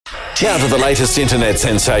Now to the latest internet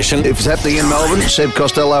sensation. If it's happening in Melbourne, Seb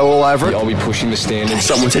Costello all over it. I'll be pushing the standards.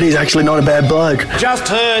 Someone said he's actually not a bad bloke. Just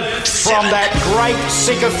heard from that great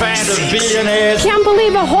sycophant of billionaires. Can't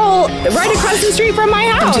believe a hole right across the street from my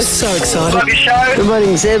house. I'm just so excited. Love your show. Good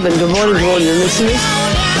morning, Seb, and good morning to all your listeners.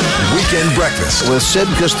 Weekend breakfast With Seb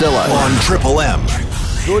Costello. on Triple M.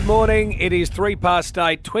 Good morning. It is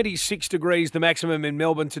 8:03, 26 degrees the maximum in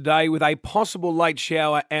Melbourne today with a possible late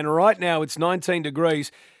shower, and right now it's 19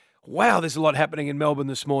 degrees. Wow, there's a lot happening in Melbourne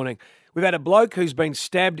this morning. We've had a bloke who's been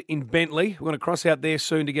stabbed in Bentley. We're going to cross out there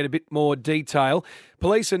soon to get a bit more detail.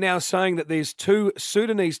 Police are now saying that there's two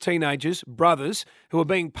Sudanese teenagers, brothers, who are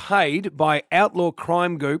being paid by outlaw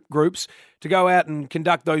crime groups to go out and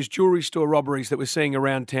conduct those jewellery store robberies that we're seeing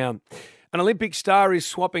around town. An Olympic star is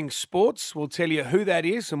swapping sports. We'll tell you who that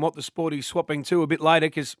is and what the sport he's swapping to a bit later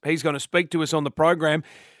because he's going to speak to us on the program.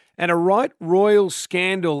 And a right royal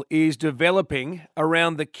scandal is developing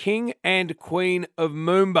around the King and Queen of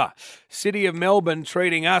Moomba. City of Melbourne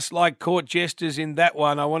treating us like court jesters in that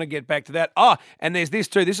one. I want to get back to that. Oh, and there's this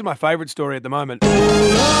too. This is my favourite story at the moment. Soon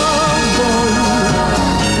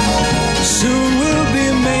we'll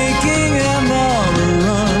be making another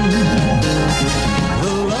run.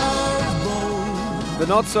 The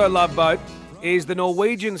not-so-love boat is the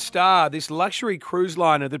Norwegian Star, this luxury cruise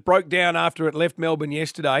liner that broke down after it left Melbourne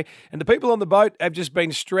yesterday. And the people on the boat have just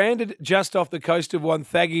been stranded just off the coast of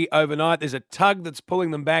Wonthaggi overnight. There's a tug that's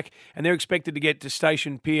pulling them back, and they're expected to get to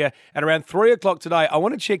Station Pier at around 3 o'clock today. I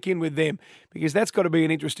want to check in with them because that's got to be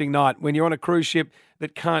an interesting night when you're on a cruise ship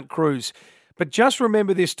that can't cruise. But just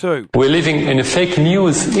remember this too. We're living in a fake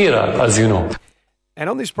news era, as you know. And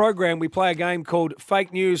on this program, we play a game called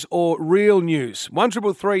Fake News or Real News.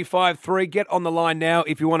 133353. Get on the line now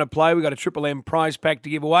if you want to play. We've got a Triple M prize pack to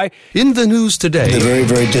give away. In the news today. The very,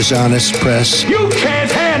 very dishonest press. You can't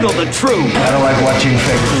handle the truth. I don't like watching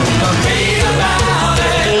fake news.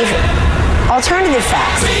 Gave alternative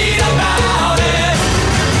facts.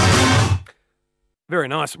 Very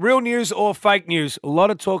nice. Real news or fake news? A lot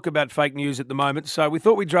of talk about fake news at the moment. So we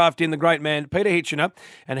thought we'd draft in the great man, Peter Hitchener,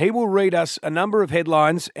 and he will read us a number of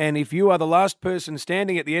headlines. And if you are the last person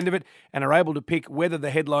standing at the end of it and are able to pick whether the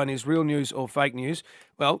headline is real news or fake news,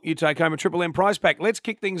 well, you take home a Triple M prize pack. Let's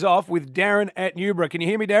kick things off with Darren at Newborough. Can you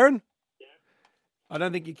hear me, Darren? I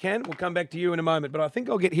don't think you can. We'll come back to you in a moment. But I think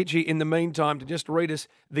I'll get Hitchy in the meantime to just read us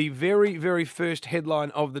the very, very first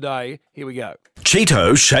headline of the day. Here we go.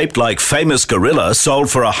 Cheeto shaped like famous gorilla sold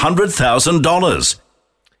for $100,000.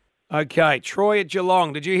 Okay, Troy at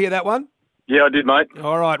Geelong. Did you hear that one? Yeah, I did, mate.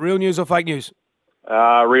 All right, real news or fake news?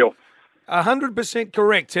 Real. 100%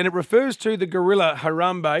 correct, and it refers to the gorilla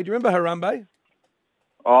Harambe. Do you remember Harambe?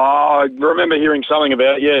 Oh, I remember hearing something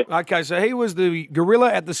about it, yeah. Okay, so he was the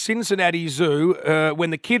gorilla at the Cincinnati Zoo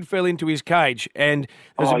when the kid fell into his cage, and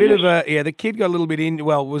there's a bit of the kid got a little bit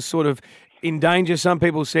was sort of in danger, some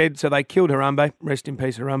people said, so they killed Harambe. Rest in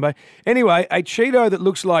peace, Harambe. Anyway, a Cheeto that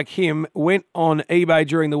looks like him went on eBay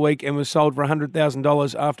during the week and was sold for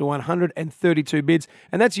 $100,000 after 132 bids,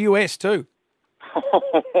 and that's US too.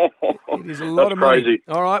 It is a lot of money. Crazy.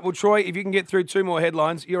 All right, well, Troy, if you can get through two more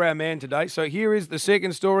headlines, you're our man today. So here is the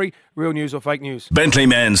second story, real news or fake news? Bentley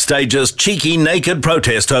man stages cheeky naked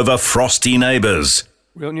protest over frosty neighbours.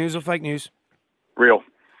 Real news or fake news? Real.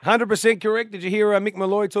 100% correct. Did you hear Mick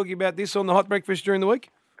Malloy talking about this on the Hot Breakfast during the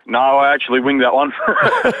week? No, I actually winged that one.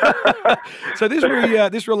 So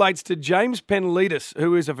this relates to James Penelitis,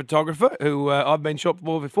 who is a photographer who I've been shopped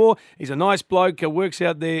for before. He's a nice bloke, works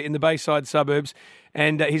out there in the Bayside suburbs,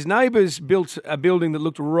 and his neighbours built a building that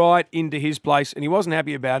looked right into his place, and he wasn't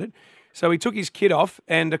happy about it. So he took his kit off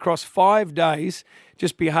and across 5 days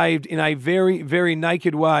just behaved in a very, very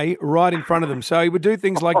naked way right in front of them. So he would do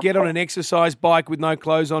things like get on an exercise bike with no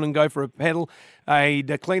clothes on and go for a pedal.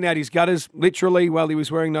 He'd clean out his gutters literally while he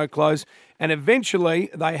was wearing no clothes. And eventually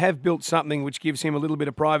they have built something which gives him a little bit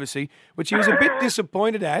of privacy, which he was a bit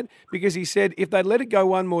disappointed at because he said if they'd let it go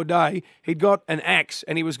one more day, he'd got an axe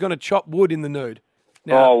and he was going to chop wood in the nude.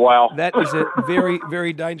 Now, oh, wow. That is a very,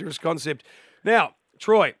 very dangerous concept. Now,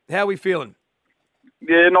 Troy, how are we feeling?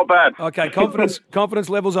 Yeah, not bad. Okay, confidence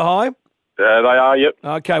levels are high? They are, yep.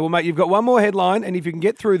 Okay, well, mate, you've got one more headline, and if you can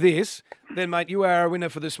get through this, then, mate, you are our winner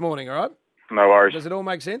for this morning, all right? No worries. Does it all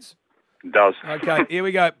make sense? It does. Okay, here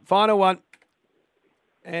we go. Final one.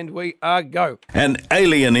 And we are go. An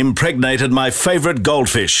alien impregnated my favourite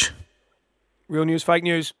goldfish. Real news, fake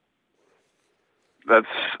news? That's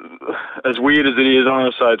as weird as it is. I'm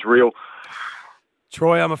going to say it's real.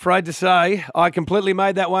 Troy, I'm afraid to say I completely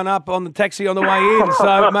made that one up on the taxi on the way in.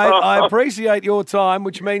 So, mate, I appreciate your time,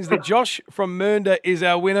 which means that Josh from Mernda is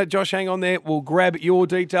our winner. Josh, hang on there. We'll grab your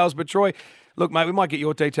details. But, Troy, Look, mate, we might get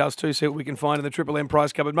your details too, see what we can find in the Triple M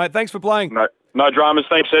prize cupboard. Mate, thanks for playing. No dramas.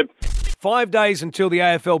 Thanks, Seb. 5 days until the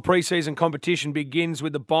AFL preseason competition begins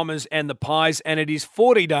with the Bombers and the Pies, and it is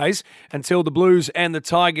 40 days until the Blues and the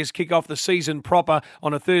Tigers kick off the season proper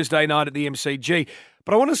on a Thursday night at the MCG.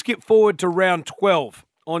 But I want to skip forward to round 12.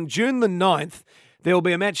 On June the 9th, there will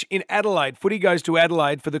be a match in Adelaide. Footy goes to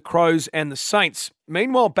Adelaide for the Crows and the Saints.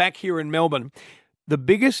 Meanwhile, back here in Melbourne, the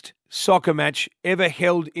biggest soccer match ever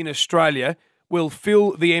held in Australia will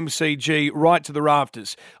fill the MCG right to the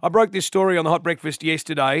rafters. I broke this story on the Hot Breakfast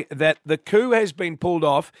yesterday that the coup has been pulled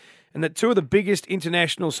off and that two of the biggest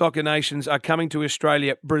international soccer nations are coming to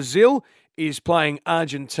Australia. Brazil is playing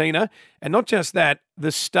Argentina, and not just that,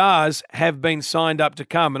 the stars have been signed up to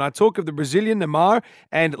come. And I talk of the Brazilian Neymar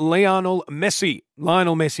and Lionel Messi,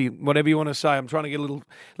 whatever you want to say. I'm trying to get a little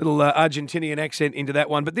Argentinian accent into that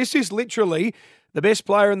one. But this is literally the best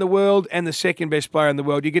player in the world and the second best player in the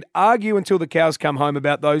world. You could argue until the cows come home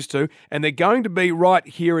about those two, and they're going to be right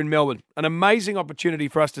here in Melbourne. An amazing opportunity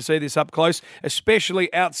for us to see this up close,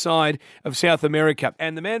 especially outside of South America.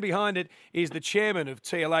 And the man behind it is the chairman of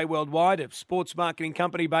TLA Worldwide, a sports marketing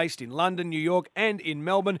company based in London, New York, and in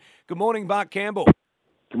Melbourne. Good morning, Bart Campbell.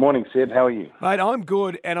 Good morning, Seb. How are you? Mate, I'm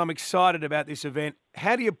good, and I'm excited about this event.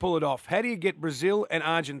 How do you pull it off? How do you get Brazil and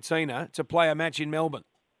Argentina to play a match in Melbourne?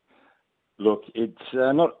 Look, it's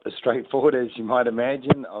not as straightforward as you might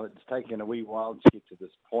imagine. It's taken a wee while to get to this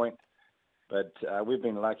point, but we've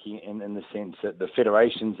been lucky in the sense that the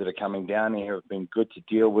federations that are coming down here have been good to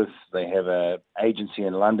deal with. They have an agency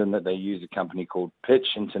in London that they use, a company called Pitch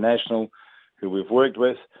International, who we've worked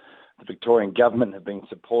with. The Victorian government have been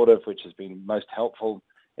supportive, which has been most helpful,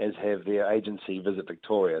 as have their agency Visit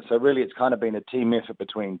Victoria. So really it's kind of been a team effort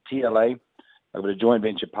between TLA. I've got a joint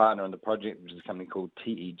venture partner on the project, which is a company called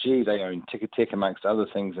TEG. They own Ticketek, amongst other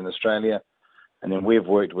things, in Australia. And then we've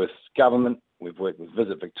worked with government, we've worked with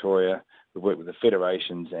Visit Victoria, we've worked with the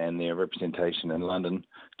federations and their representation in London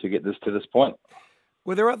to get this to this point.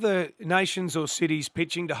 Were there other nations or cities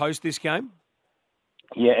pitching to host this game?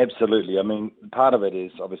 Yeah, absolutely. I mean, part of it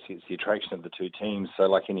is obviously it's the attraction of the two teams. So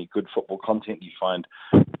like any good football content you find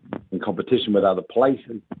in competition with other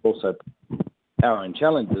places, also our own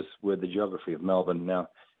challenges with the geography of Melbourne. Now,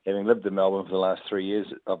 having lived in Melbourne for the last 3 years,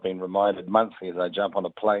 I've been reminded monthly as I jump on a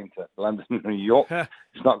plane to London and New York,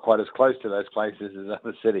 it's not quite as close to those places as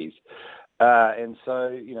other cities. And so,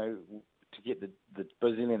 you know, to get the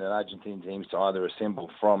Brazilian and Argentine teams to either assemble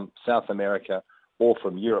from South America or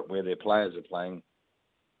from Europe where their players are playing,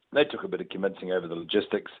 they took a bit of convincing over the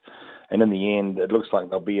logistics. And in the end, it looks like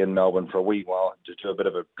they'll be in Melbourne for a wee while to do a bit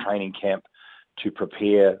of a training camp to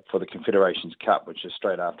prepare for the Confederations Cup, which is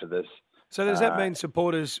straight after this. So does that mean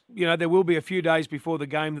supporters, you know, there will be a few days before the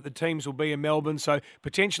game that the teams will be in Melbourne, so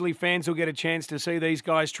potentially fans will get a chance to see these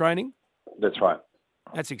guys training? That's right.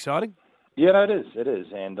 That's exciting. Yeah, no, it is.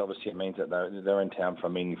 And obviously it means that they're in town for a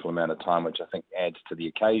meaningful amount of time, which I think adds to the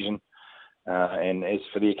occasion. And as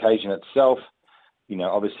for the occasion itself, you know,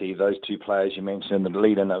 obviously those two players you mentioned, the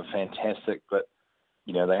lead-in, are fantastic, but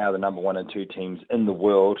you know, they are the number 1 and 2 teams in the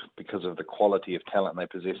world because of the quality of talent they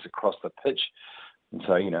possess across the pitch. And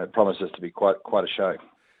so, you know, it promises to be quite a show.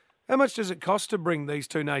 How much does it cost to bring these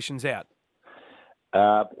two nations out?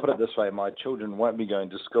 Put it this way, my children won't be going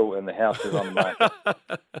to school and the house is on the market.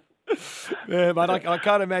 Yeah, but I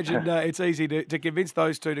can't imagine it's easy to convince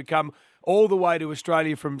those two to come all the way to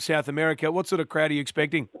Australia from South America. What sort of crowd are you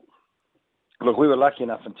expecting? Look, we were lucky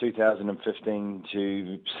enough in 2015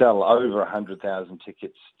 to sell over 100,000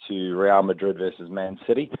 tickets to Real Madrid versus Man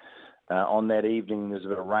City. On that evening, there was a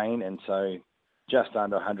bit of rain, and so just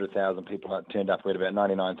under 100,000 people turned up. We had about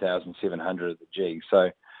 99,700 at the G.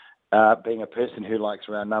 So being a person who likes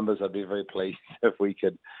round numbers, I'd be very pleased if we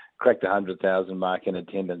could crack the 100,000 mark in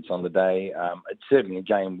attendance on the day. It's certainly a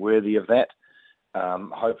game worthy of that.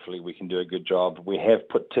 Hopefully we can do a good job. We have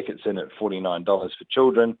put tickets in at $49 for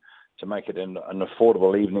children, to make it an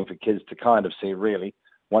affordable evening for kids to kind of see really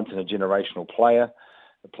once-in-a-generational players,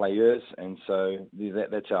 and so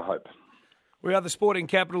that's our hope. We are the sporting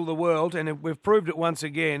capital of the world, and we've proved it once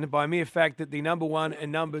again by mere fact that the number 1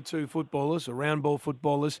 and number 2 footballers, or round ball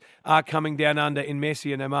footballers, are coming down under in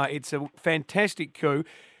Messi and Neymar. It's a fantastic coup.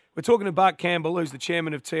 We're talking to Bart Campbell, who's the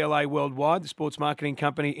chairman of TLA Worldwide, the sports marketing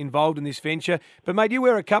company involved in this venture. But, mate, you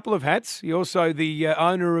wear a couple of hats. You're also the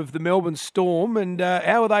owner of the Melbourne Storm. And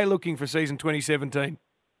how are they looking for season 2017?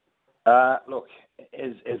 Look,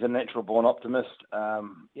 as a natural-born optimist,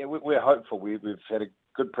 we're hopeful. We've had a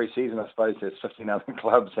good pre-season, I suppose, as 15 other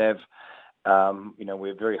clubs have.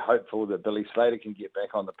 We're very hopeful that Billy Slater can get back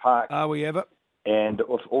on the park. Are we ever? And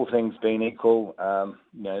if all things being equal,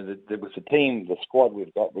 with the team, the squad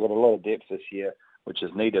we've got a lot of depth this year, which is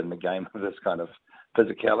needed in the game of this kind of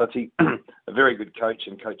physicality. A very good coach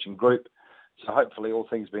and coaching group. So hopefully, all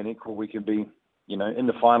things being equal, we can be, in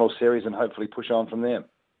the final series and hopefully push on from there.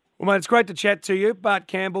 Well, mate, it's great to chat to you. Bart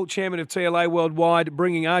Campbell, Chairman of TLA Worldwide,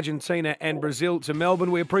 bringing Argentina and Brazil to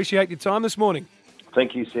Melbourne. We appreciate your time this morning.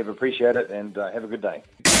 Thank you, Seb. Appreciate it, and have a good day.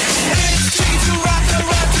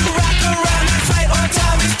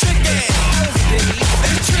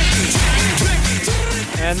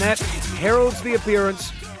 And that heralds the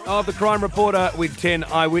appearance of the crime reporter with 10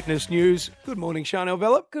 Eyewitness News. Good morning, Sharnelle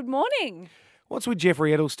Vella. Good morning. What's with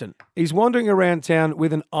Jeffrey Edelston? He's wandering around town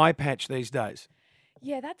with an eye patch these days.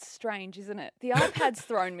 Yeah, that's strange, isn't it? The iPad's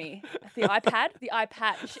thrown me. The iPad, the eye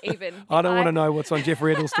patch even. I don't want to know what's on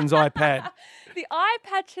Jeffrey Edelston's iPad. The eye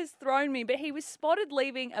patch has thrown me, but he was spotted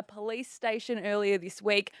leaving a police station earlier this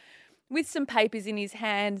week with some papers in his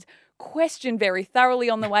hands, questioned very thoroughly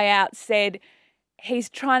on the way out, said he's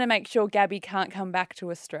trying to make sure Gabby can't come back to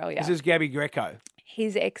Australia. This is Gabby Greco.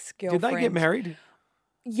 His ex-girlfriend. Did they get married?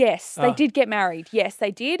 Yes, they did get married. Yes,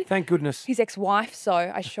 they did. Thank goodness. His ex-wife, so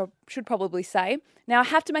I should probably say. Now, I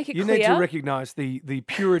have to make it clear. You need to recognise the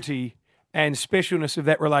purity and specialness of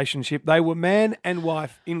that relationship. They were man and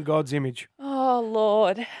wife in God's image. Oh,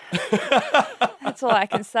 Lord. That's all I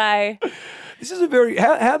can say. This is a very...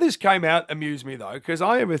 How this came out amused me, though, because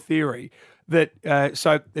I have a theory that...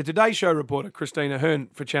 so the Today Show reporter, Christina Hearn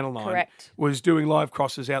for Channel 9, correct, was doing live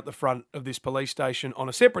crosses out the front of this police station on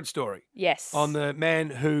a separate story. Yes. On the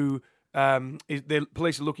man who... the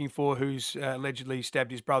police are looking for, who's allegedly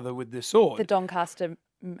stabbed his brother with the sword. The Doncaster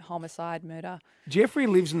homicide murder. Jeffrey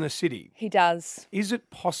lives in the city. He does. Is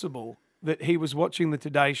it possible that he was watching the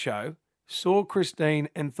Today Show, saw Christine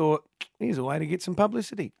and thought, here's a way to get some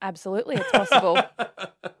publicity? Absolutely, it's possible.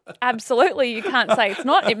 Absolutely, you can't say it's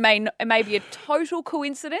not. It may be a total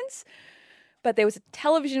coincidence, but there was a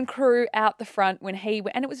television crew out the front when he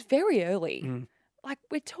went, and it was very early. Like,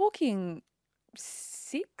 we're talking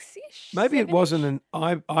 6-ish? Maybe it wasn't an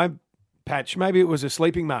eye patch. Maybe it was a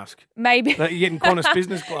sleeping mask. Maybe. That you get in Qantas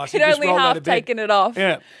business class. He'd only half taken it off.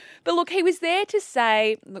 Yeah. But look, he was there to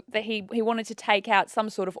say that he wanted to take out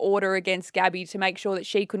some sort of order against Gabby to make sure that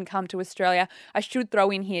she couldn't come to Australia. I should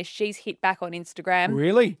throw in here, she's hit back on Instagram.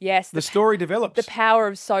 Really? Yes. The story develops. The power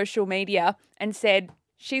of social media, and said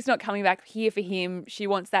she's not coming back here for him. She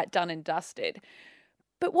wants that done and dusted.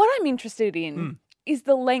 But what I'm interested in is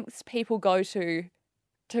the lengths people go to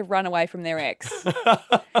run away from their ex.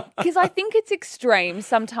 Because I think it's extreme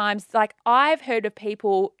sometimes. Like, I've heard of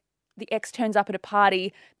people, the ex turns up at a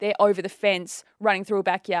party, they're over the fence, running through a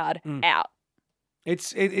backyard, out.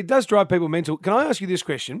 It does drive people mental. Can I ask you this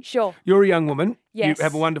question? Sure. You're a young woman. Yes. You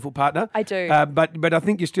have a wonderful partner. I do. But I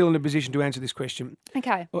think you're still in a position to answer this question.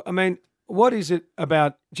 Okay. I mean, what is it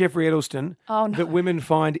about Jeffrey Edelston that women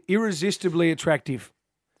find irresistibly attractive?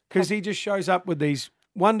 Because he just shows up with these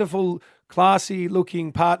wonderful,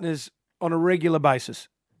 classy-looking partners on a regular basis.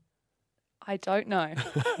 I don't know.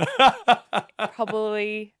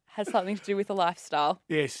 Probably has something to do with the lifestyle.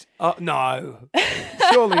 Yes. No,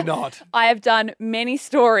 surely not. I have done many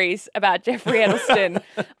stories about Jeffrey Edelston.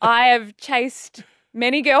 I have chased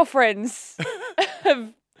many girlfriends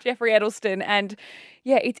of Jeffrey Edelston, and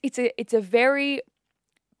yeah, it's a very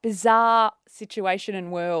bizarre situation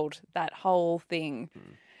and world, that whole thing.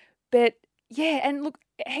 But yeah, and look,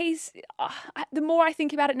 he's the more I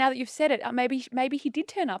think about it now that you've said it, maybe he did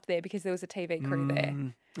turn up there because there was a TV crew there.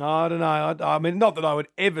 I don't know. I mean, not that I would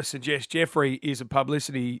ever suggest Jeffrey is a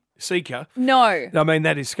publicity seeker. No. I mean,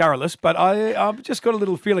 that is scurrilous, but I've just got a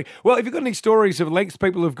little feeling. Well, if you've got any stories of lengths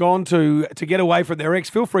people have gone to get away from their ex,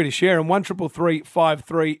 feel free to share them.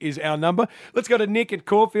 133353 is our number. Let's go to Nick at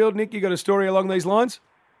Caulfield. Nick, you got a story along these lines?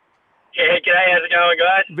 Yeah, g'day. How's it going,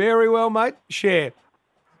 guys? Very well, mate. Share.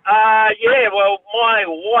 Yeah, well, my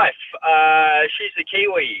wife, she's a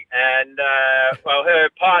Kiwi, and, well, her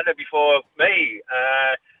partner before me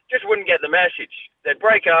just wouldn't get the message. They'd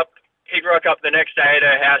break up, he'd rock up the next day at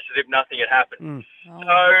her house as if nothing had happened. So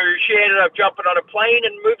she ended up jumping on a plane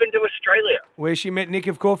and moving to Australia. Where she met Nick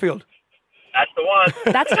of Caulfield. That's the one.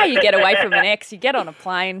 That's how you get away from an ex. You get on a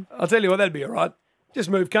plane. I'll tell you what, that'd be all right. Just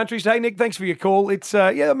move countries. Hey, Nick, thanks for your call. It's,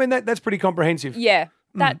 yeah, I mean, that's pretty comprehensive. Yeah.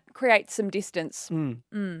 That creates some distance.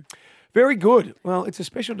 Very good. Well, it's a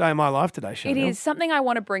special day in my life today, Sharnelle. It is something I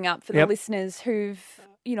want to bring up for the listeners who've,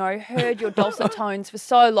 heard your dulcet tones for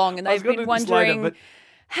so long, and they've been wondering,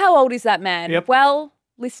 how old is that man? Well,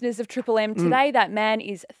 listeners of Triple M, today that man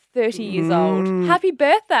is 30 years old. Happy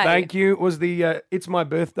birthday. Thank you. Was the It's My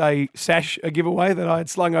Birthday sash a giveaway that I had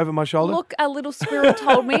slung over my shoulder? Look, a little squirrel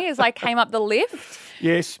told me as I came up the lift.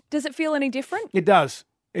 Yes. Does it feel any different? It does.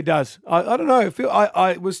 It does. I don't know.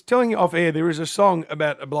 I was telling you off air, there is a song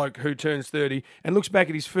about a bloke who turns 30 and looks back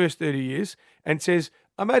at his first 30 years and says,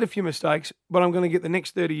 I made a few mistakes, but I'm going to get the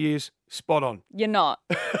next 30 years spot on. You're not.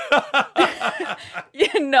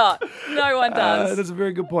 You're not. No one does. That's a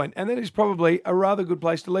very good point. And that is probably a rather good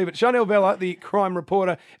place to leave it. Sharnelle Vella, the crime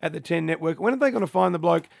reporter at the 10 Network, when are they going to find the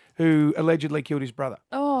bloke who allegedly killed his brother?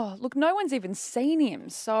 Oh, look, no one's even seen him,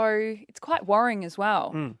 so it's quite worrying as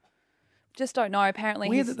well. Just don't know. Apparently,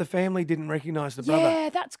 weird that the family didn't recognise the brother. Yeah,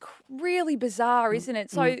 that's really bizarre, isn't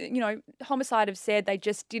it? So, homicide have said they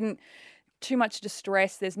just didn't. Too much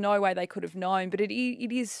distress. There's no way they could have known, but it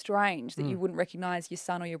is strange that you wouldn't recognise your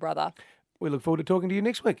son or your brother. We look forward to talking to you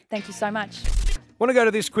next week. Thank you so much. I want to go to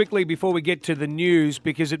this quickly before we get to the news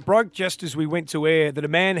because it broke just as we went to air that a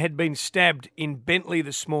man had been stabbed in Bentley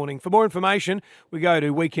this morning. For more information, we go to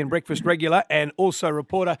Weekend Breakfast regular and also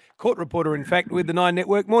court reporter, in fact, with the 9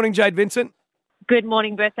 Network. Morning, Jade Vincent. Good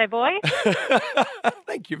morning, birthday boy.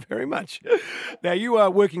 Thank you very much. Now, you are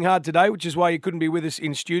working hard today, which is why you couldn't be with us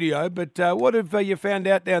in studio, but what have you found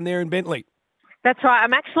out down there in Bentley? That's right.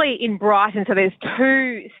 I'm actually in Brighton, so there's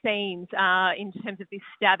two scenes in terms of this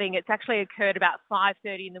stabbing. It's actually occurred about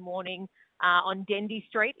 5:30 in the morning on Dendy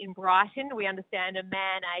Street in Brighton. We understand a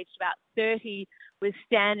man aged about 30 was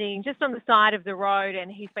standing just on the side of the road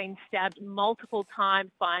and he's been stabbed multiple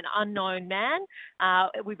times by an unknown man.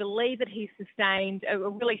 We believe that he's sustained a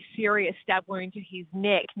really serious stab wound to his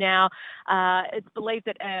neck. Now, it's believed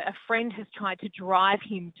that a friend has tried to drive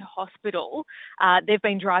him to hospital. They've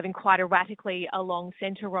been driving quite erratically along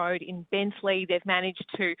Centre Road in Bentley. They've managed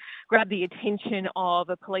to grab the attention of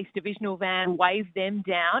a police divisional van, wave them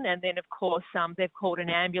down, and then, of course, they've called an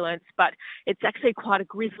ambulance. But it's actually quite a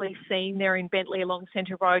grisly scene there in Bentley along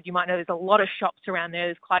Centre Road. You might know there's a lot of shops around there.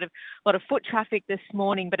 There's quite a lot of foot traffic this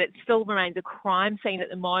morning, but it still remains a crime scene at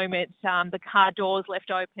the moment. The car doors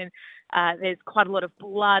left open. There's quite a lot of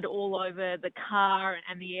blood all over the car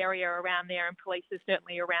and the area around there, and police are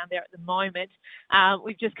certainly around there at the moment.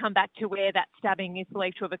 We've just come back to where that stabbing is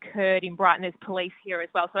believed to have occurred in Brighton. There's police here as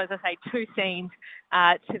well. So, as I say, two scenes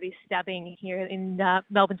to this stabbing here in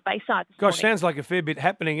Melbourne's Bayside this morning. Sounds like a fair bit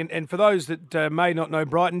happening. And for those that may not know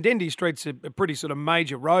Brighton, Dendy Street's a pretty sort of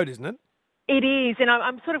major road, isn't it? It is, and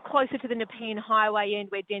I'm sort of closer to the Nepean Highway end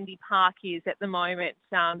where Dendy Park is at the moment.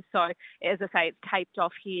 So, as I say, it's taped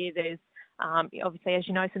off here. There's obviously, as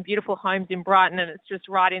you know, some beautiful homes in Brighton, and it's just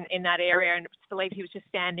right in that area. And it's believed he was just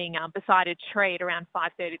standing beside a tree at around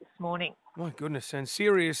 5:30 this morning. My goodness, and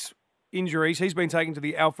serious injuries. He's been taken to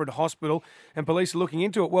the Alfred Hospital, and police are looking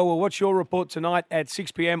into it. Well, what's your report tonight at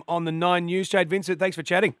 6 p.m. on the 9 News? Jade Vincent, thanks for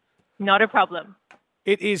chatting. Not a problem.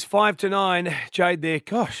 It is 5 to 9, Jade there.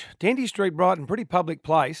 Gosh, Dendy Street, Brighton, pretty public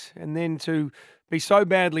place. And then to be so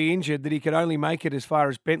badly injured that he could only make it as far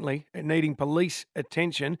as Bentley and needing police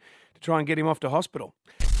attention to try and get him off to hospital.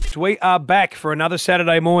 We are back for another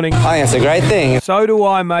Saturday morning. I think it's a great thing. So do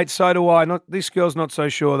I, mate. So do I. This girl's not so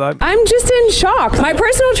sure, though. I'm just in shock. My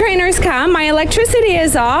personal trainer's come, my electricity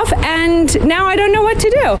is off, and now I don't know what to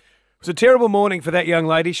do. It was a terrible morning for that young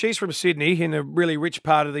lady. She's from Sydney, in a really rich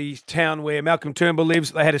part of the town where Malcolm Turnbull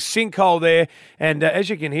lives. They had a sinkhole there, and as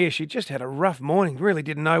you can hear, she just had a rough morning. Really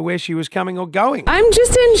didn't know where she was coming or going. I'm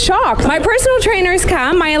just in shock. My personal trainer's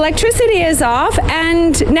come, my electricity is off,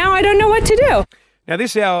 and now I don't know what to do. Now,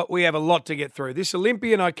 this hour, we have a lot to get through. This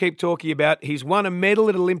Olympian I keep talking about, he's won a medal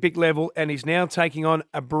at Olympic level and he's now taking on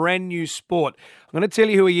a brand new sport. I'm going to tell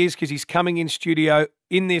you who he is because he's coming in studio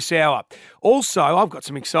in this hour. Also, I've got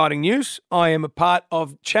some exciting news. I am a part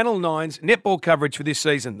of Channel 9's netball coverage for this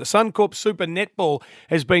season. The Suncorp Super Netball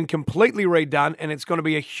has been completely redone and it's going to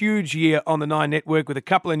be a huge year on the 9 Network with a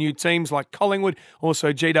couple of new teams like Collingwood,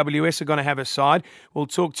 also GWS are going to have a side. We'll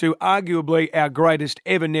talk to arguably our greatest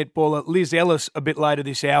ever netballer, Liz Ellis, a bit later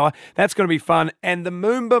this hour. That's going to be fun. And the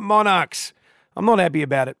Moomba Monarchs. I'm not happy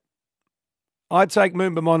about it. I take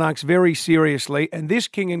Moomba Monarchs very seriously, and this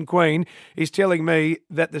king and queen is telling me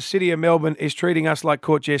that the city of Melbourne is treating us like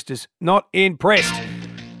court jesters. Not impressed.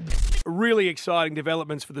 Really exciting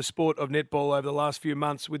developments for the sport of netball over the last few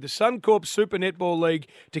months with the Suncorp Super Netball League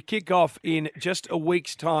to kick off in just a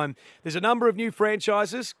week's time. There's a number of new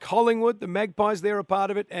franchises. Collingwood, the Magpies, they're a part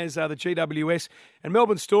of it, as are the GWS. And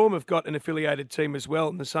Melbourne Storm have got an affiliated team as well,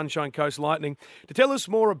 and the Sunshine Coast Lightning. To tell us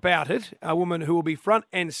more about it, a woman who will be front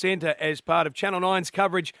and centre as part of Channel 9's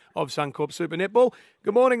coverage of Suncorp Super Netball.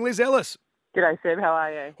 Good morning, Liz Ellis. G'day, Seb. How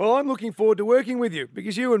are you? Well, I'm looking forward to working with you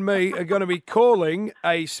because you and me are going to be calling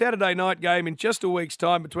a Saturday night game in just a week's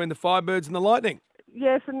time between the Firebirds and the Lightning.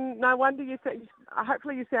 Yes, and no wonder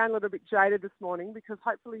hopefully you sound a little bit jaded this morning because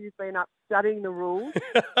hopefully you've been up studying the rules,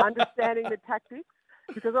 understanding the tactics,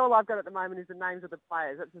 because all I've got at the moment is the names of the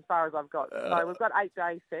players. That's as far as I've got. So we've got 8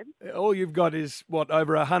 days, Seb. All you've got is,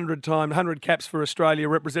 over 100 caps for Australia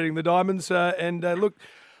representing the Diamonds. Look,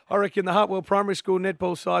 I reckon the Hartwell Primary School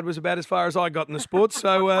netball side was about as far as I got in the sports,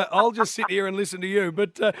 so I'll just sit here and listen to you.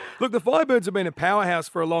 But look, the Firebirds have been a powerhouse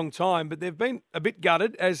for a long time, but they've been a bit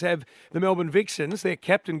gutted, as have the Melbourne Vixens, their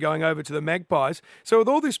captain going over to the Magpies. So with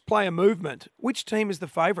all this player movement, which team is the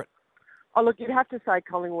favourite? Oh, look, you'd have to say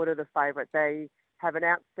Collingwood are the favourite. They have an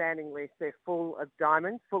outstanding list. They're full of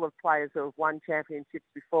diamonds, full of players who have won championships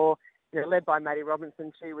before, led by Maddie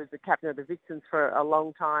Robinson. She was the captain of the Vixens for a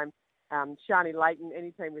long time. Sharnelle Layton,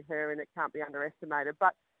 any team with her in it can't be underestimated.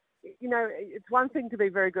 But, it's one thing to be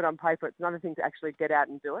very good on paper. It's another thing to actually get out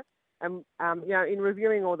and do it. And, in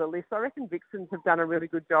reviewing all the lists, I reckon Vixens have done a really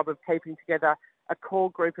good job of keeping together a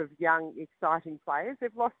core group of young, exciting players.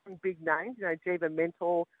 They've lost some big names, Jiva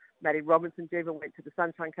Mentor, Maddie Robinson. Jiva went to the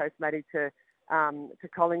Sunshine Coast, Maddie to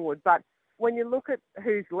Collingwood. But when you look at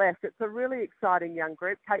who's left, it's a really exciting young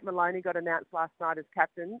group. Kate Maloney got announced last night as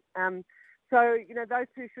captain. So, those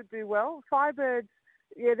two should do well. Firebirds,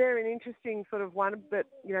 they're an interesting sort of one, but,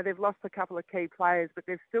 they've lost a couple of key players, but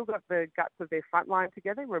they've still got the guts of their front line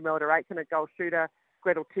together. Romelda Aitken at goal shooter,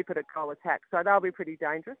 Gretel Tippett at goal attack. So they'll be pretty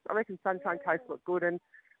dangerous. I reckon Sunshine Coast look good, and,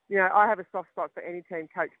 I have a soft spot for any team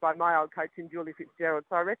coached by my old coach in Julie Fitzgerald.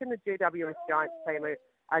 So I reckon the GWS Giants team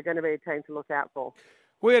are going to be a team to look out for.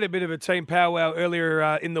 We had a bit of a team powwow earlier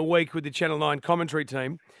in the week with the Channel 9 commentary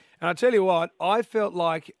team. And I tell you what, I felt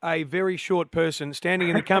like a very short person standing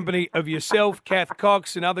in the company of yourself, Kath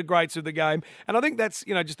Cox, and other greats of the game. And I think that's,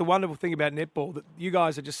 just the wonderful thing about netball, that you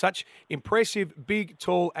guys are just such impressive, big,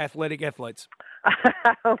 tall, athletic athletes.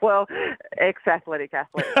 Well, ex-athletic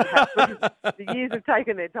athletes. The years have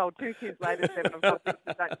taken their toll. 2 kids later, 7 of course,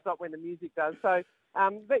 don't stop when the music does. So,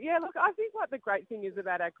 but yeah, look, I think what the great thing is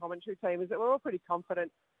about our commentary team is that we're all pretty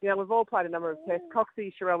confident. We've all played a number of tests.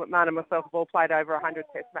 Coxie, Sharelle McMahon and myself have all played over 100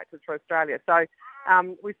 test matches for Australia. So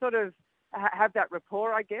we sort of have that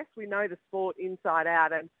rapport, I guess. We know the sport inside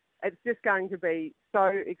out, and it's just going to be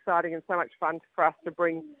so exciting and so much fun for us to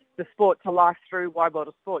bring the sport to life through Wide World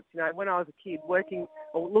of Sports. When I was a kid working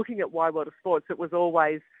or looking at Wide World of Sports, it was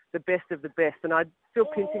always the best of the best, and I'm still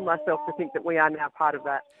pinching myself to think that we are now part of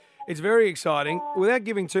that. It's very exciting. Without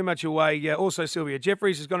giving too much away, also Sylvia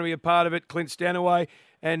Jeffries is going to be a part of it, Clint Stanaway,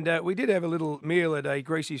 and we did have a little meal at a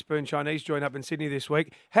Greasy Spoon Chinese joint up in Sydney this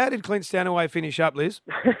week. How did Clint Stanaway finish up, Liz?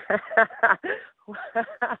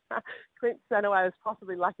 Clint Stanaway was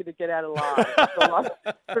possibly lucky to get out alive. That's all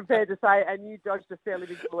I'm prepared to say, and you dodged a fairly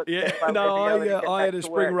big bullet. Yeah, no, I had a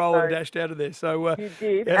spring roll and dashed out of there. So you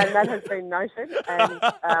did, and that has been noted,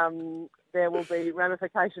 and there will be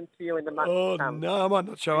ramifications for you in the months to come. No, I might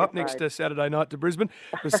not show up next Saturday night to Brisbane.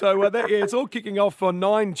 So it's all kicking off on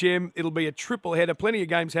 9 It'll be a triple header. Plenty of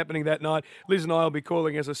games happening that night. Liz and I will be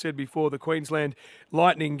calling, as I said before, the Queensland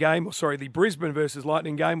Lightning game, the Brisbane versus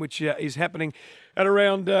Lightning game, which is happening at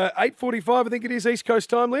around 8:45, I think it is, East Coast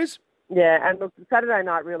time, Liz. Yeah, and look, Saturday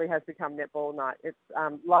night really has become netball night. It's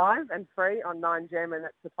live and free on 9Gem, and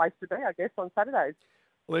that's the place to be, I guess, on Saturdays.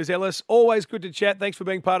 Liz Ellis, always good to chat. Thanks for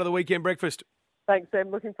being part of the weekend breakfast. Thanks,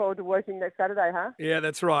 Sam. Looking forward to working next Saturday, huh? Yeah,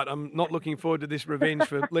 that's right. I'm not looking forward to this revenge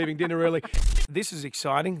for leaving dinner early. This is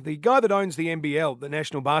exciting. The guy that owns the NBL, the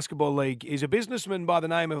National Basketball League, is a businessman by the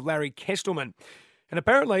name of Larry Kestelman. And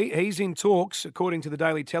apparently he's in talks, according to the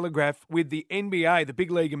Daily Telegraph, with the NBA, the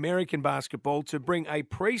Big League American Basketball, to bring a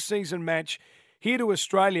pre-season match here to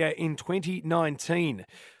Australia in 2019.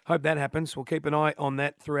 Hope that happens. We'll keep an eye on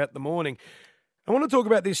that throughout the morning. I want to talk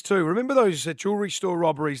about this too. Remember those jewellery store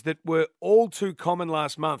robberies that were all too common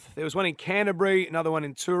last month? There was one in Canterbury, another one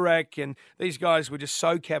in Toorak, and these guys were just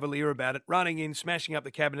so cavalier about it, running in, smashing up the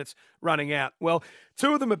cabinets, running out. Well,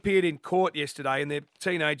 2 of them appeared in court yesterday, and they're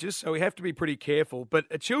teenagers, so we have to be pretty careful. But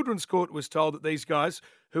a children's court was told that these guys,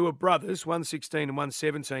 who were brothers, one 16 and one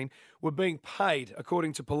 17, were being paid,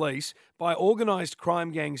 according to police, by organised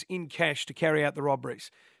crime gangs in cash to carry out the robberies.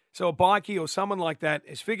 So a bikie or someone like that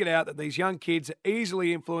has figured out that these young kids are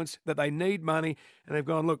easily influenced, that they need money, and they've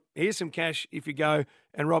gone, look, here's some cash if you go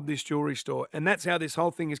and rob this jewellery store. And that's how this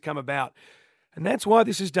whole thing has come about. And that's why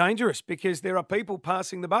this is dangerous, because there are people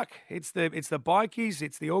passing the buck. It's the bikies,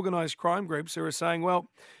 it's the organised crime groups who are saying, well,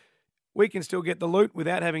 we can still get the loot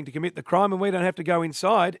without having to commit the crime, and we don't have to go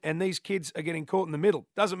inside, and these kids are getting caught in the middle.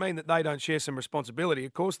 Doesn't mean that they don't share some responsibility.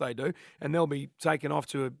 Of course they do, and they'll be taken off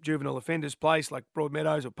to a juvenile offenders place like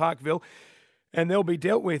Broadmeadows or Parkville, and they'll be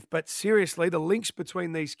dealt with. But seriously, the links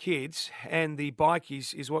between these kids and the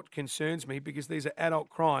bikies is what concerns me, because these are adult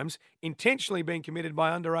crimes intentionally being committed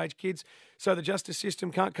by underage kids, so the justice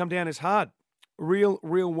system can't come down as hard. Real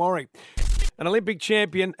worry. An Olympic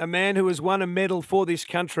champion, a man who has won a medal for this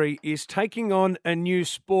country, is taking on a new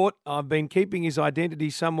sport. I've been keeping his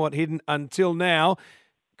identity somewhat hidden until now.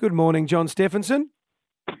 Good morning, John Steffensen.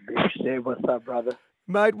 What's up, brother?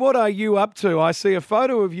 Mate, what are you up to? I see a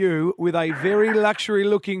photo of you with a very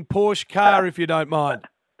luxury-looking Porsche car, if you don't mind.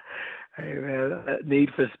 Hey, man, that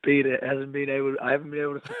Need for Speed, I haven't been able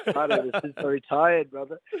to start it since I retired,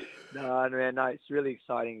 brother. No, man, it's really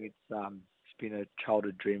exciting. It's been a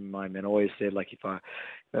childhood dream of mine, man. I always said, like, if I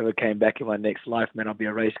ever came back in my next life, man, I'll be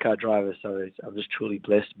a race car driver. So I'm just truly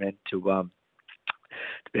blessed, man, to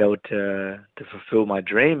be able to fulfill my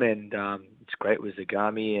dream. And it's great with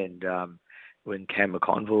Zagami and when Cam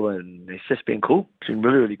McConville, and it's just been cool. It's been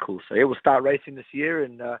really, really cool. So yeah, we'll start racing this year,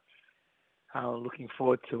 and looking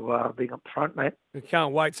forward to being up front, mate. I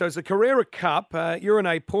can't wait. So it's the Carrera Cup. You're in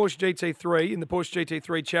a Porsche GT3, in the Porsche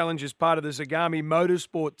GT3 Challenge as part of the Zagami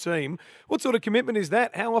Motorsport team. What sort of commitment is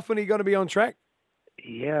that? How often are you going to be on track?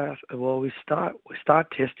 Yeah, well, we start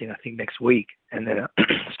testing, I think, next week, and then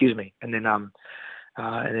excuse me, and then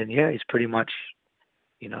yeah, it's pretty much,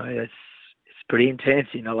 it's pretty intense,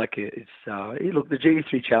 like it's look, the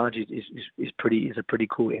GT3 Challenge is a pretty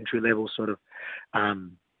cool entry level sort of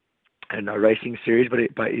racing series, but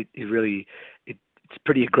it's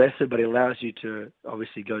pretty aggressive, but it allows you to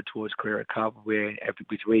obviously go towards Carrera Cup where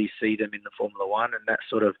you see them in the Formula One, and that's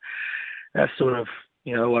sort of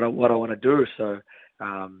what I want to do. So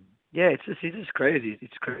yeah, it's just crazy.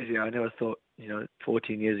 It's crazy. I never thought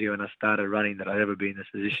 14 years ago when I started running that I'd ever be in this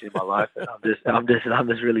position in my life. And I'm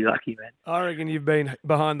just really lucky, man. I reckon you've been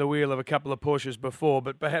behind the wheel of a couple of Porsches before,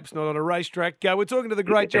 but perhaps not on a racetrack. We're talking to the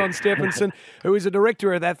great John Steffensen, who is a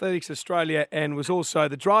director at Athletics Australia and was also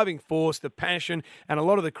the driving force, the passion, and a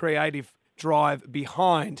lot of the creative drive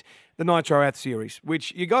behind the Nitro Ath series,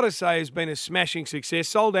 which you got to say has been a smashing success.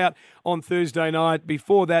 Sold out on Thursday night.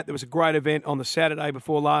 Before that, there was a great event on the Saturday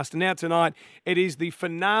before last. And now tonight, it is the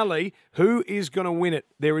finale. Who is going to win it?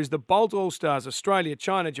 There is the Bolt All-Stars, Australia,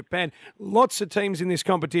 China, Japan. Lots of teams in this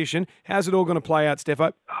competition. How's it all going to play out,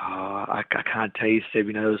 Steffo? I can't tell you,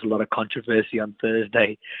 Steve. There was a lot of controversy on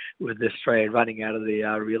Thursday with Australia running out of the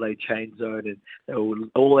relay change zone,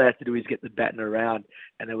 and all they had to do is get the baton around,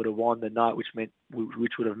 and they would have won the night, which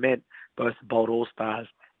would have meant both the Bolt All-Stars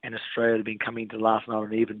and Australia have been coming to last night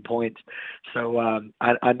on even points. So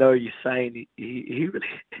I know you're saying he's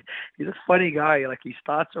a funny guy. Like, he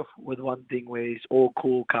starts off with one thing where he's all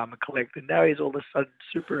cool, calm and collected. Now he's all of a sudden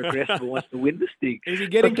super aggressive and wants to win this thing. Is he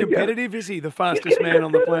getting competitive? Is he the fastest man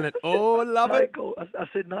on the planet? Oh, I love it. I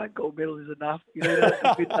said 9 gold medals is enough. That's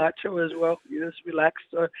a bit nacho as well. Just relax.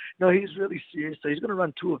 So no, he's really serious. So he's going to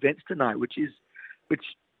run 2 events tonight, which is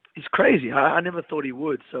crazy. I never thought he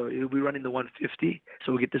would. So he'll be running the 150.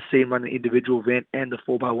 So we'll get to see him run the individual event and the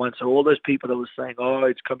 4x1. So all those people that were saying, oh,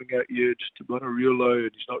 it's coming at you just to run a real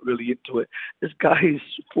load, he's not really into it. This guy is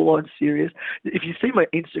full-on serious. If you see my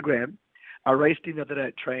Instagram, I raced him the other day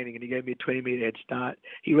at training, and he gave me a 20-metre head start.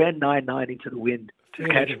 He ran 9.9 into the wind to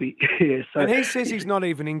catch me. Yeah, so, and he says he's not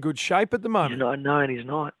even in good shape at the moment. No, and he's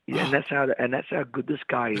not. Yeah, and that's how good this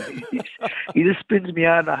guy is. He just spins me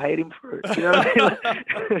out, and I hate him for it. You know what I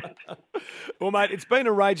mean? Well, mate, it's been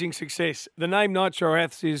a raging success. The name Nitro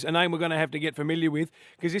Aths is a name we're going to have to get familiar with,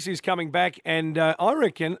 because this is coming back, and I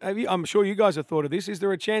reckon, I'm sure you guys have thought of this, is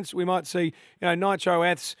there a chance we might see Nitro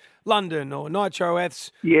Aths London or Nitro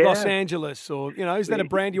Aths Los Angeles, or is that a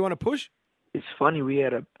brand you want to push? It's funny, we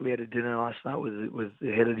had a dinner last night with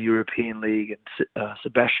the head of the European League and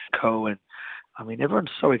Sebastian Coe, and I mean,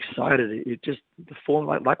 everyone's so excited. It just, the form,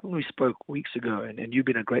 like when we spoke weeks ago, and you've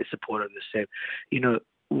been a great supporter of this, Seb,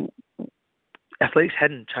 athletics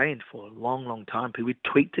hadn't changed for a long, long time. We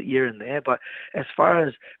tweaked it here and there, but as far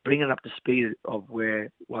as bringing it up to speed of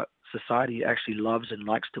what society actually loves and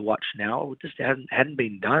likes to watch now, it just hadn't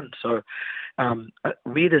been done. So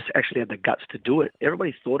we just actually had the guts to do it.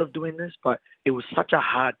 Everybody thought of doing this, but it was such a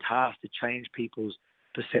hard task to change people's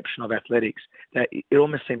perception of athletics that it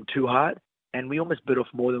almost seemed too hard. And we almost bit off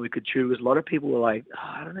more than we could chew, because a lot of people were like,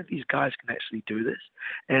 I don't know if these guys can actually do this.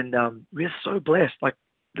 And we're so blessed. Like,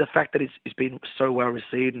 the fact that it's been so well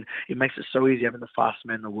received, and it makes it so easy having the fastest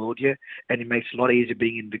man in the world here, and it makes it a lot easier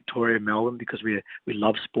being in Victoria and Melbourne because we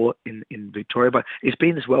love sport in Victoria. But it's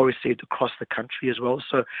been as well received across the country as well.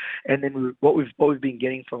 So, and then what we've been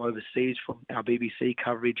getting from overseas, from our BBC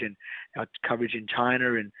coverage and our coverage in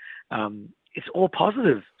China, and it's all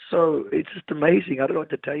positive. So it's just amazing. I don't know what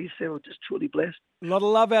to tell you, Sam. We're just truly blessed. A lot of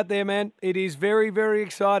love out there, man. It is very, very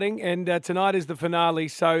exciting. And tonight is the finale.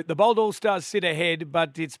 So the Bold All-Stars sit ahead,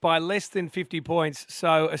 but it's by less than 50 points.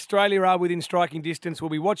 So Australia are within striking distance. We'll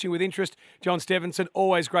be watching with interest. John Steffensen,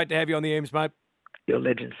 always great to have you on the Eames, mate. You're a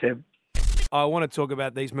legend, Sam. I want to talk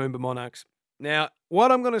about these Moomba Monarchs. Now,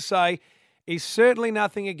 what I'm going to say is certainly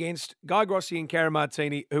nothing against Guy Grossi and Karen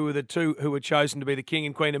Martini, who are the two who were chosen to be the King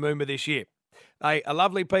and Queen of Moomba this year. They are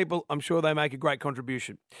lovely people. I'm sure they make a great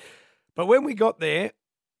contribution. But when we got there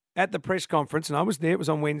at the press conference, and I was there, it was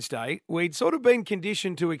on Wednesday, we'd sort of been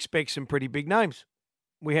conditioned to expect some pretty big names.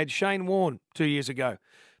 We had Shane Warne 2 years ago.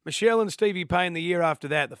 Michelle and Stevie Payne the year after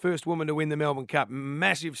that, the first woman to win the Melbourne Cup.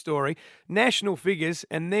 Massive story. National figures.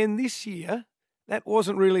 And then this year, that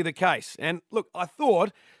wasn't really the case. And look, I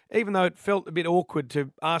thought, even though it felt a bit awkward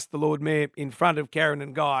to ask the Lord Mayor in front of Karen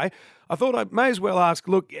and Guy, I thought I may as well ask,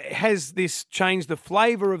 look, has this changed the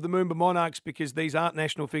flavour of the Moomba Monarchs because these aren't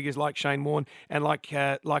national figures like Shane Warne and like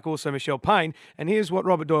also Michelle Payne? And here's what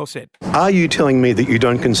Robert Doyle said. Are you telling me that you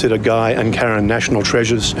don't consider Guy and Karen national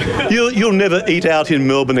treasures? You'll never eat out in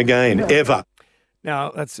Melbourne again, ever.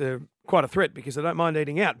 Now, that's quite a threat because I don't mind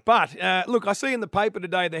eating out. But, look, I see in the paper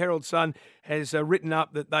today the Herald Sun has written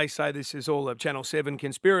up that they say this is all a Channel 7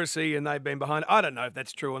 conspiracy and they've been behind it. I don't know if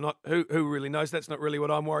that's true or not. Who really knows? That's not really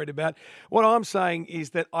what I'm worried about. What I'm saying is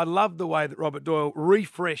that I love the way that Robert Doyle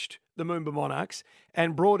refreshed the Moomba Monarchs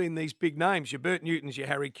and brought in these big names, your Bert Newtons, your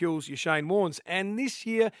Harry Kills, your Shane Warnes. And this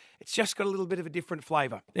year, it's just got a little bit of a different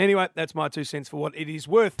flavour. Anyway, that's my 2 cents for what it is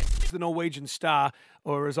worth. The Norwegian Star,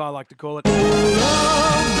 or as I like to call it.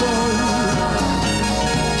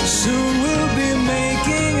 Soon we'll be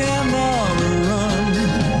making another run.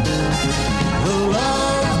 The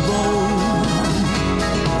Love Boat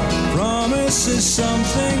promises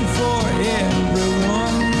something for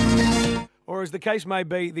everyone. Or as the case may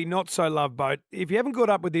be, the not-so-love boat. If you haven't caught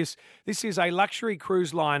up with this, this is a luxury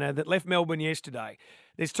cruise liner that left Melbourne yesterday.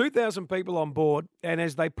 There's 2,000 people on board, and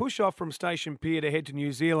as they push off from Station Pier to head to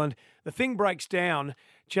New Zealand, the thing breaks down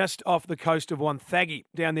just off the coast of Wonthaggi,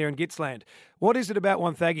 down there in Gippsland. What is it about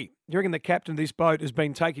Wonthaggi? You reckon the captain of this boat has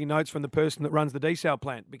been taking notes from the person that runs the desal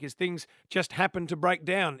plant because things just happen to break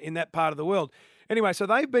down in that part of the world. Anyway, so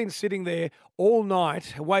they've been sitting there all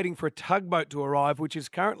night waiting for a tugboat to arrive, which is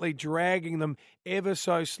currently dragging them ever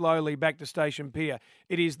so slowly back to Station Pier.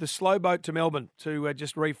 It is the slow boat to Melbourne, to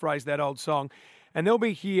just rephrase that old song. And they'll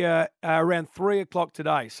be here around 3 o'clock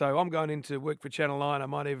today. So I'm going into work for Channel 9. I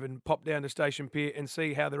might even pop down to Station Pier and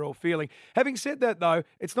see how they're all feeling. Having said that, though,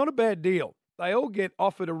 it's not a bad deal. They all get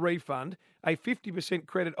offered a refund, a 50%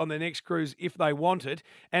 credit on their next cruise if they want it,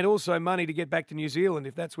 and also money to get back to New Zealand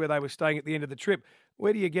if that's where they were staying at the end of the trip.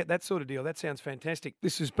 Where do you get that sort of deal? That sounds fantastic.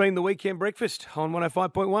 This has been the Weekend Breakfast on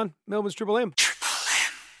 105.1, Melbourne's Triple M.